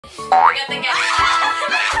Teka.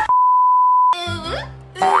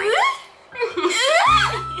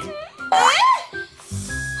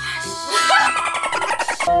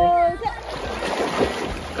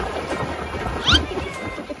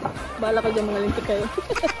 Bala ka dyan, mga lintik kayo.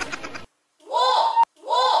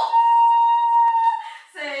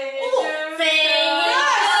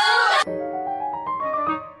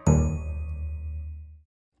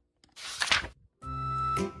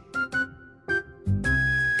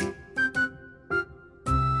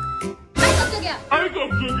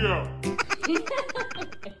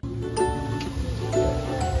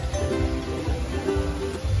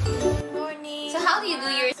 Morning. So how do you do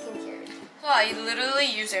your skincare? So I literally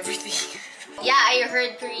use everything. Yeah, I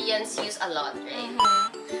heard Koreans use a lot, right?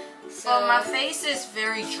 So Well, my face is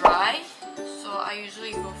very dry, so I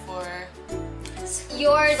usually go for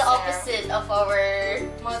you're the opposite of our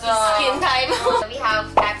skin type. We have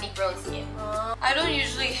acne-prone skin. I don't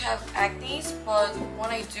usually have acne, but when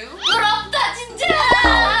I do, 부럽다 진짜!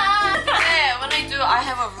 yeah, when I do, I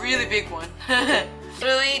have a really big one.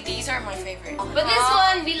 Really, these are my favorite. But this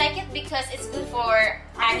one, we like it because it's good for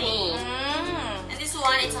acne. And this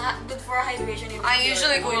one, it's good for hydration. I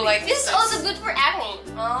usually go like This is also good for acne.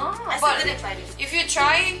 I but still didn't try this. if you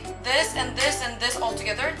try this and this and this all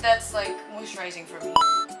together, that's like moisturizing for me.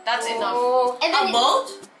 That's enough. Oh. And then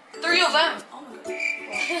Both? 3 of them. Oh my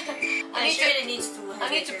god. I really needs to. I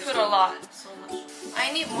need to put a lot. So much. I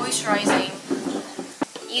need moisturizing.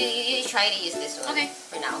 you try to use this one. Okay.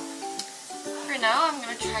 For now. For now, I'm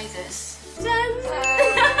gonna try this.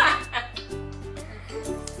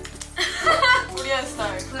 Korean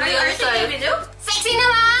style. Are you taking a video? Sexy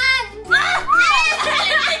naman!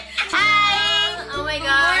 Hi! Oh my Good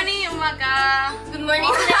god. morning, umaga. Good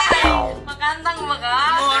morning sila. Magandang umaga.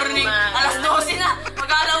 Morning. Alas 12 na.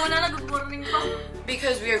 Mag-alaw na, good morning pa.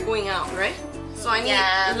 Because we are going out, right? So I need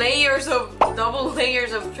Yeah. layers of, double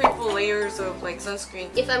layers of, triple layers of like sunscreen.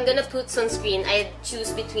 If I'm gonna put sunscreen, I'd choose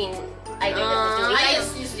between either of the two. If I I-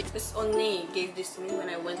 just used it. Miss Onni gave this to me when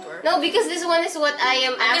I went to her. No, because this one is what I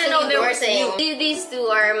am I didn't know actually they were endorsing. These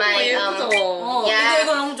two are my Oh, yeah.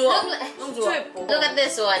 이거 너무 좋아. Look, 너무 좋아. look at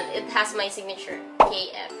this one. It has my signature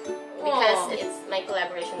KF because it's my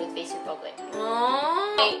collaboration with Face Republic.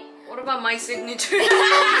 Oh. Okay. What about my signature?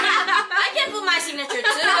 I can put my signature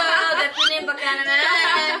too. Definitely baka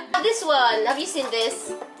naman. This one, have you seen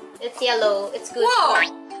this? It's yellow. It's good. Whoa.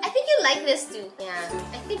 I think you like this too. Yeah,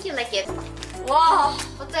 I think you like it. Wow.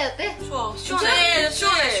 어때? 좋아. 시원해,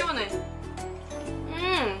 시원해. 시원해.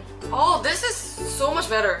 Oh, this is so much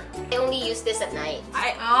better. I only use this at night.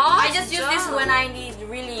 I just use this when I need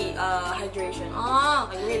really hydration. Ah.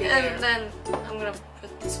 Like really And rare. then I'm gonna put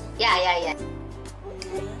this one. Yeah.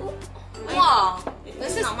 Wow.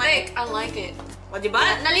 This is thick. I like it. O, diba?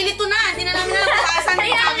 Nalilito na. Hindi na namin nakakasan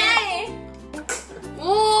din namin.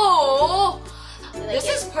 Oh. Like This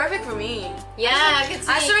it. is perfect for me. Yeah, I can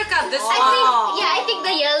see. I should have got this I one. think, yeah, I think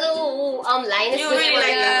the yellow line is You good really for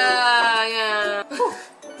like you. Yeah.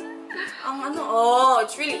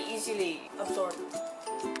 It's really easily absorbed.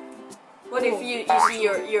 What if you see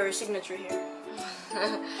your signature here?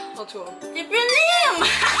 Not Different.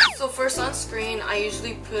 So for sunscreen, I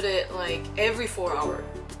usually put it like every 4 hours.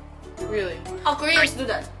 Really? How Koreans do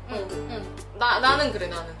that? 나는 그래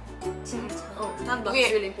나는. Sunblock Okay.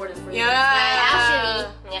 is really important for you. Actually,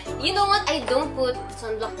 yeah. You know what? I don't put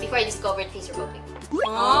sunblock before I discovered Face Republic.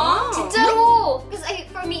 Oh. 진짜로! Because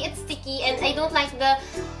for me, it's sticky and I don't like the,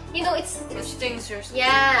 it's It stings your skin.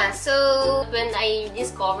 yeah. So when I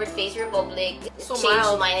discovered Face Republic, it So changed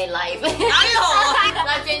mild. my life. Ano?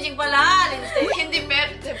 Life-changing pala, Lindsay. Hindi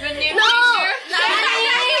definitely No!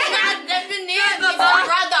 Not definite. It's a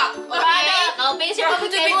product. Okay? Oh, Face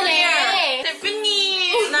Republic To be kayo clear. eh. Tiffany.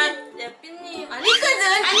 Not definite. Ani ka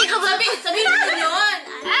dun? Ani ka sabihin mo yun.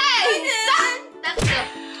 Ay! That's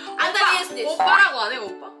Ang dali is this. 오빠라고 안 해,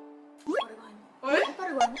 오빠? 왜?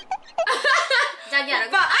 자기야.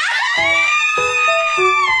 오빠.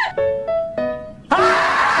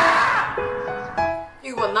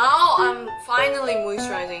 이거 봐, now I'm finally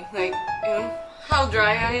moisturizing. Like, how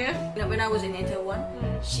dry I am. When I was in Taiwan,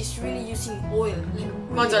 she's really using oil. Like,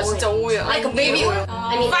 really 맞아, 진짜 오일. Like a baby oil.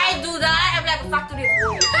 I mean, If I do that, I'm like a factory of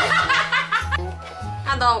oil.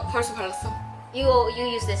 아, 나 벌써 발랐어. you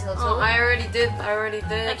use this also? I already did.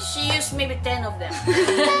 Like she used maybe 10 of them.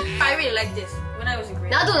 I really like this when I was in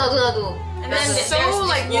Korea. 나도. And then It's there's so this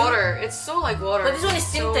like new- water. It's so like water. But this one is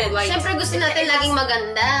tinted. like, Siyempre gusto natin laging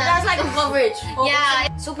maganda. That's like a coverage. Yeah.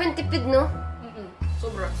 Sobrang tipid, no?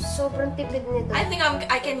 Sobra. Sobrang tipid nito. I think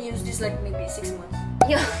I can use this like maybe 6 months.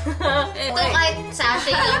 Yeah. Ito kahit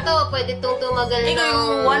sachet lang to, pwede itong tumagal Ikaw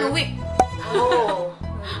yung ng... 1 week. Oh.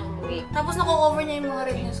 Tapos nako-cover niya yung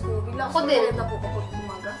mga redness ko. Bigla Ako din. red ako kapag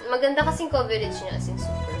umaga. Maganda kasing coverage niya, as in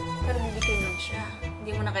super. Pero bibigay lang siya.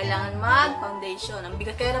 Hindi mo na kailangan mag-foundation. Ang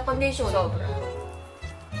bigat kaya na foundation. Sobra.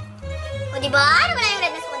 O diba? Ano ba na yung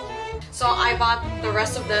redness ko kanina? So I bought the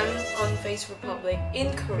rest of them on Face Republic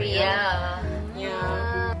in Korea.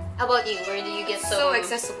 Yeah. How about you? Where do you get So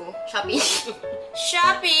accessible. Shopee?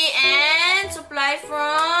 Shopee and supply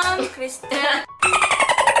from Kristen.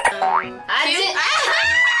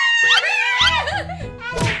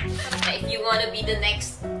 If you want to be the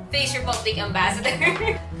next Face Republic ambassador,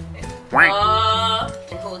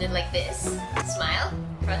 and hold it like this. Smile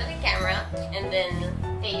in front of the camera, and then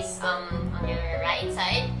face on your right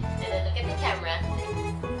side, and then look at the camera.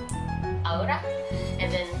 Aura,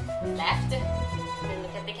 and then left, then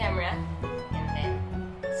look at the camera, and then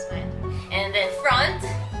smile, and then front.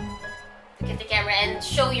 Look at the camera and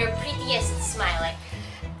show your prettiest smile, like.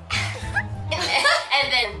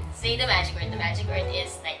 And then say the magic word. The magic word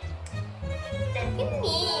is like.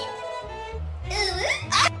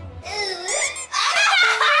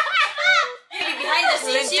 Behind the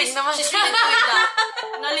scenes, Lintik naman she's siya. really doing that.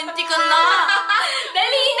 Nalintikan na.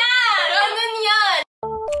 Dali na! Ganun yan!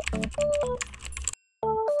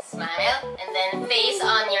 Smile, and then face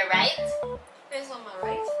on your right. Face on my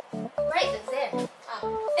right. Right, that's there.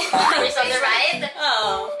 Face on the right.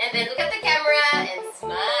 Oh. And then look at the camera and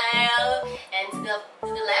smile. And to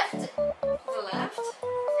the left. To the left.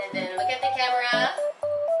 And then look at the camera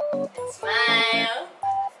and smile.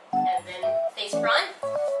 And then face front.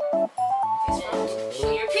 Face front.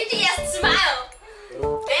 Show your prettiest smile.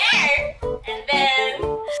 There. And then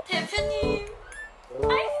Tiffany.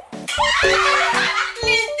 Hi.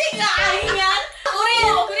 Lintik na kahingan.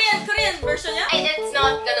 Korean version niya? It's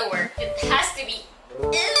not gonna work. It has to be.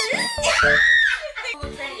 Yeah.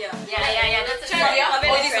 That's a trend.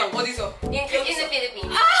 어디서? In the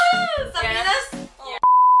Philippines. Sa Pinas?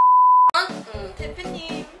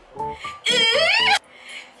 Tiffany.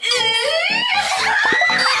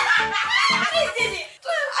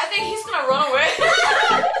 I think he's gonna run away.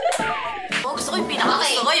 Oh, gusto ko yung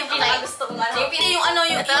pinaka-gusto ko. Yung Okay. pinaka-gusto ko. Yung ano,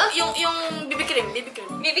 yung BB cream. BB cream.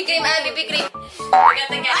 Look at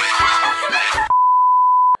the camera.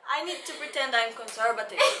 I need to pretend I'm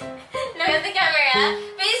conservative. Look at the camera.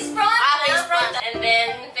 Face front. Face front. And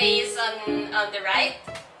then face on the right.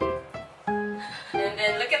 And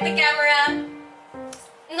then look at the camera.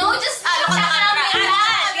 No, just look at the camera.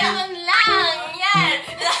 Ganun lang. Yan.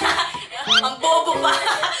 Ang bobo pa.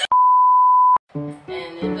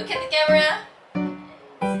 And then look at the camera.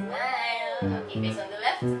 Smile. Okay, face on the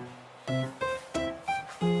left.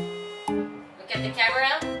 Look at the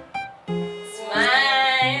camera.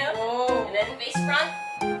 Smile. Oh. And then face front.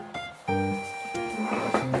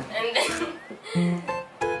 And then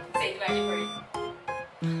say the magic word.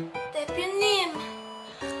 Tepianin.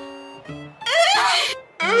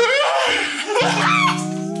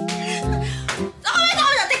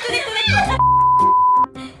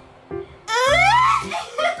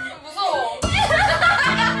 무서워.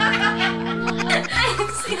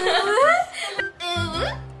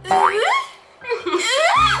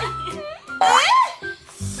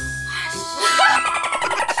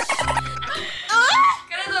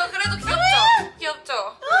 그래도 귀엽죠?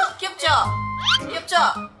 귀엽죠?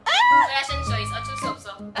 Fashion choice. 어쩔 수 없어.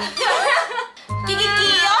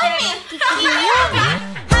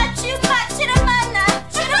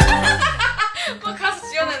 막 가서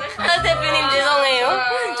지어내네. 대표님 죄송해요.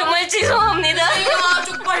 정말 죄송합니다. 아,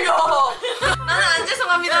 쪽팔려. 나는 안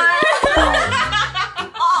죄송합니다.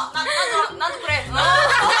 나도 그래.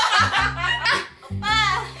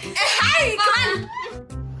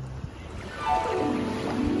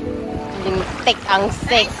 Lintik ang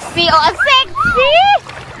sexy. Oh, ang sexy!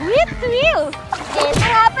 With real. Ito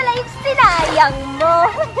nga pala yung sinayang mo.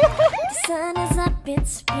 The sun is up,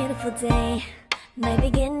 it's a beautiful day. My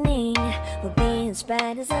beginning will be as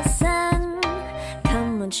bright as the sun.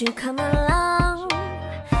 Come, won't you come along?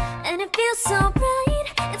 And it feels so bright,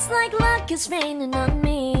 it's like luck is raining on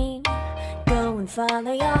me. Go and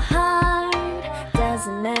follow your heart,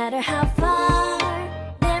 doesn't matter how far.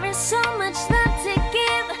 There is so much love to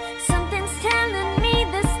give, something's telling me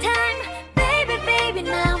this time. Baby, baby,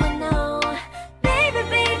 now I know. Baby,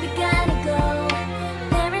 baby, gotta go.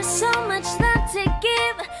 There is so much love to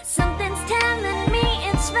give, something's telling me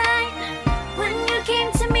it's right. When you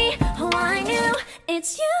came to me, oh, I knew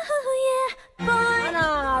it's you, yeah, boy.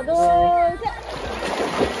 하나, 둘, 셋.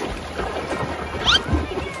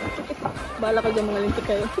 Bahala kayo dyan, mga lintik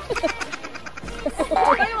kayo.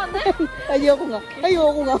 Ayoko nga.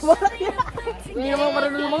 Hindi naman ako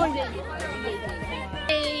marunong lumangon.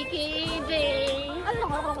 KJ. Ano?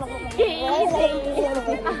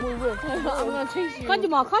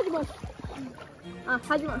 가지마 가지마. 아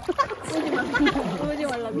가지마. 오지마. 오지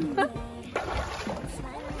말라고.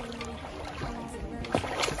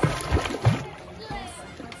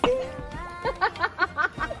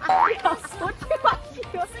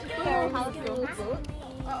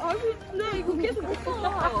 나 이거 계속 못 써.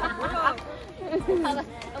 뭐야?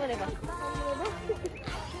 한번 해봐.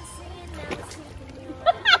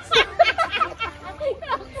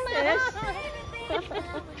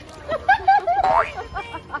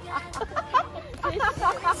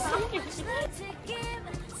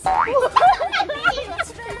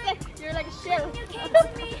 You're like a shell.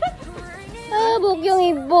 아,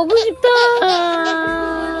 목영이 보고 싶다.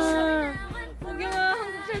 목영아,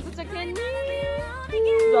 한국 잘 도착했니?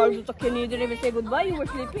 날 도착했니? Did I say goodbye? You were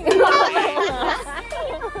sleeping.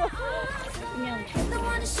 The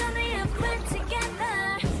one to show me if we're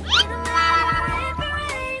together. If it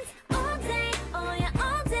rains all day, oh yeah,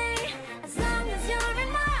 all day. As long as you're in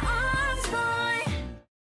my arms, boy.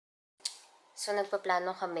 So,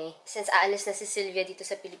 nagpaplano kami. Since aalis na si Sylvia dito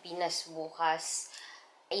sa Pilipinas bukas,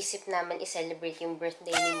 naisip namin i-celebrate yung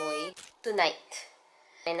birthday ni Moy tonight.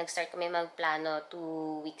 Nag-start kami magplano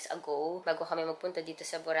 2 weeks ago bago kami magpunta dito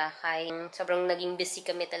sa Boracay. Sobrang naging busy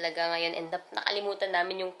kami talaga ngayon and nakalimutan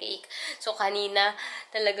namin yung cake. So kanina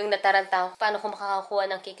talagang nataranta ako paano ko makakakuha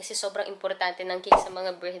ng cake kasi sobrang importante ng cake sa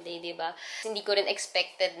mga birthday, diba? Hindi ko rin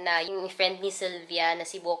expected na yung friend ni Sylvia na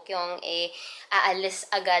si Bokyong aalis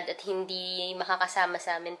agad at hindi makakasama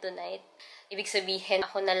sa amin tonight. Ibig sabihin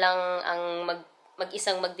ako na lang ang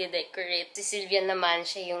mag-isang magde-decorate. Si Sylvia naman,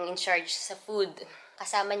 siya yung in charge sa food.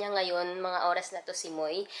 Kasama niya ngayon, mga oras na to si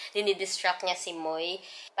Moy. Dinidistract niya si Moy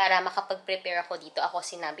para makapag-prepare ako dito. Ako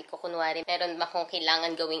sinabi ko, kunwari, meron akong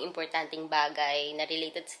kailangan gawing importanteng bagay na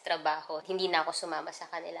related sa trabaho. Hindi na ako sumama sa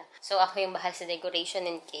kanila. So, ako yung bahal sa decoration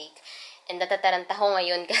and cake. And natataranta ko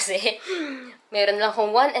ngayon kasi meron lang akong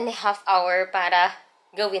 1.5 hour para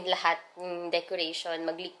gawin lahat ng decoration,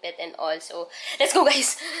 maglikpit and all. So, let's go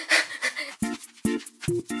guys!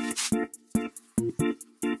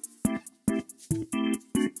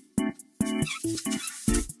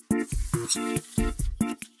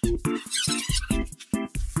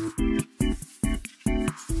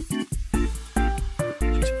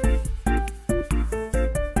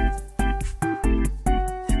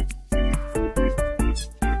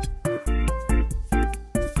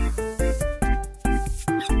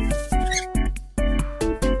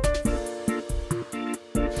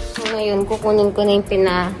 Ngayon, kukunin ko na yung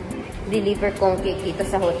pina-deliver kong cake dito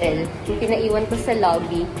sa hotel. Yung pinaiwan ko sa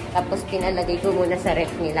lobby, tapos pinalagay ko muna sa ref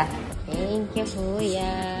nila. Thank you,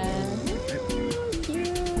 kuya.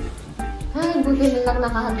 Ay, buti na lang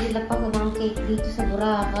nakahagilap ako ng cake dito sa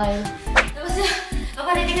Boracay. Tapos na,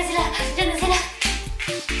 paparating na sila. Diyan na sila.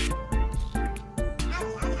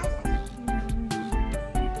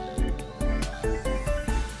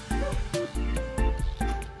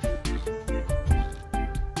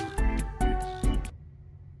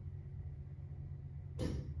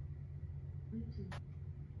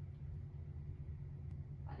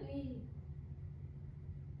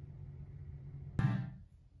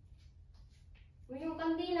 Yung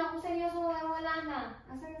kandila, kung seryoso, wala na.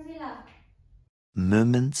 Asan na sila?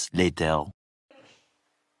 Moments later.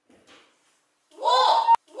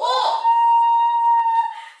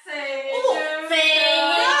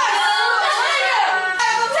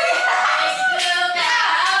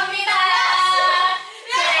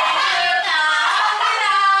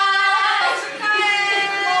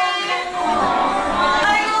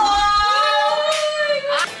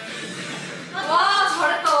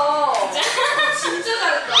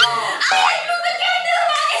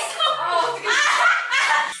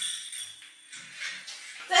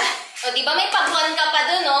 O, di ba may pag-1 ka pa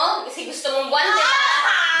dun, no? Kasi gusto mong 1, di ba?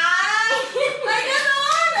 Ay,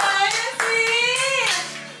 ganon! Ay, sweet!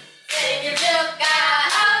 생일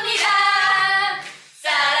축하합니다.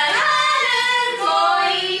 사랑하는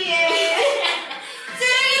보이의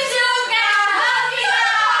생일 축하합니다.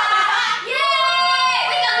 예!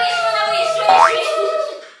 Wait lang, wish muna, wish.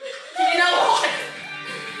 Sige na ako.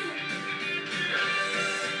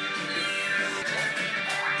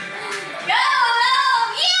 Go! Go!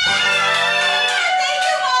 Yeah! Thank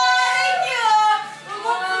you, Ma! Thank you!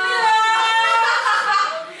 Umot sila!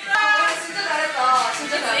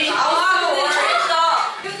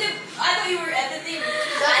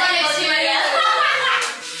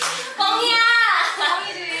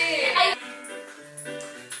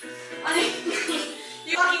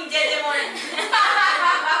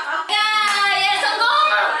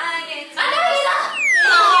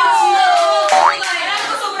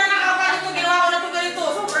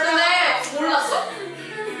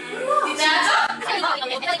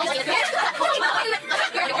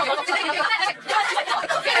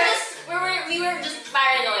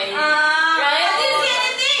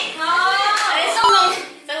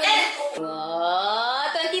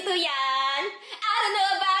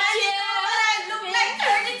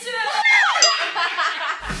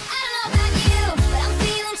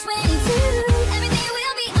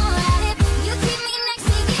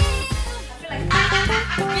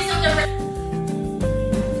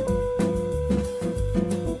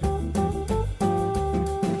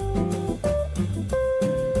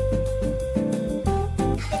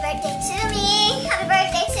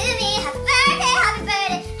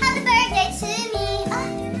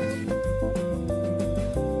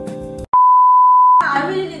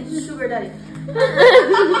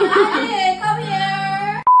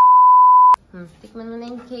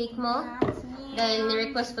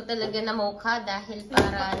 pinurpose ko talaga na mocha dahil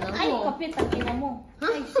para ano. Ay, kapit ang ina mo.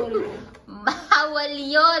 Ay, sorry. Bawal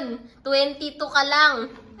yun! 22 ka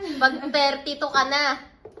lang. Pag 32 ka na.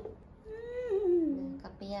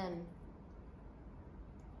 Kape yan.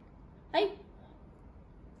 Ay,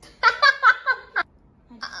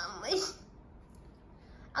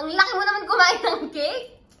 Ang laki mo naman kumain ng cake.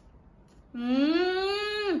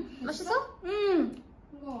 Masya to?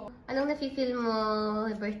 Anong nafe-feel mo?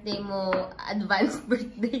 Birthday mo? Advanced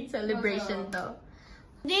birthday celebration to?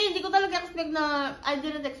 hindi ko talaga expect na, I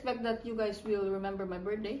didn't expect that you guys will remember my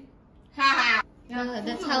birthday.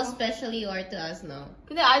 That's how special you are to us, no?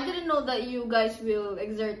 Kasi I didn't know that you guys will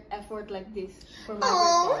exert effort like this for my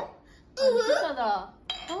birthday.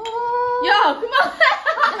 Yeah, kumain!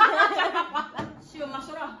 Siya,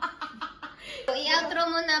 masura. So, i-outro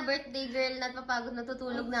mo na, birthday girl. Napapagod,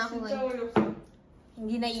 natutulog na ako eh.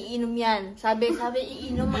 Hindi na iinom yan. Sabi,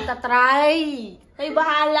 iinom, magta-try. Ay,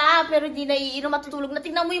 bahala, pero hindi na iinom, matutulog na.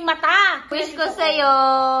 Tingnan mo yung mata. Wish ko sa'yo,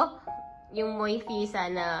 yung Moifi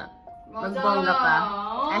sana magbongga pa.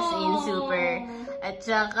 As in, super. At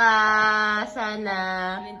saka, sana,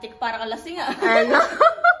 Lintik para kalasing ah. ano?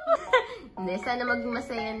 Hindi, sana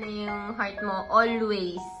magmasaya na yung heart mo.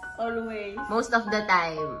 Always. Always. Most of the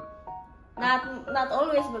time. Not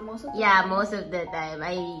always, but most of the time. Yeah, most of the time.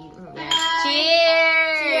 Yeah.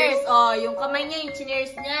 Cheers! Cheers! Oh, yung kamay niya, yung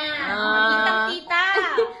cheers niya. Kitang-kita.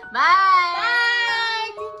 Bye!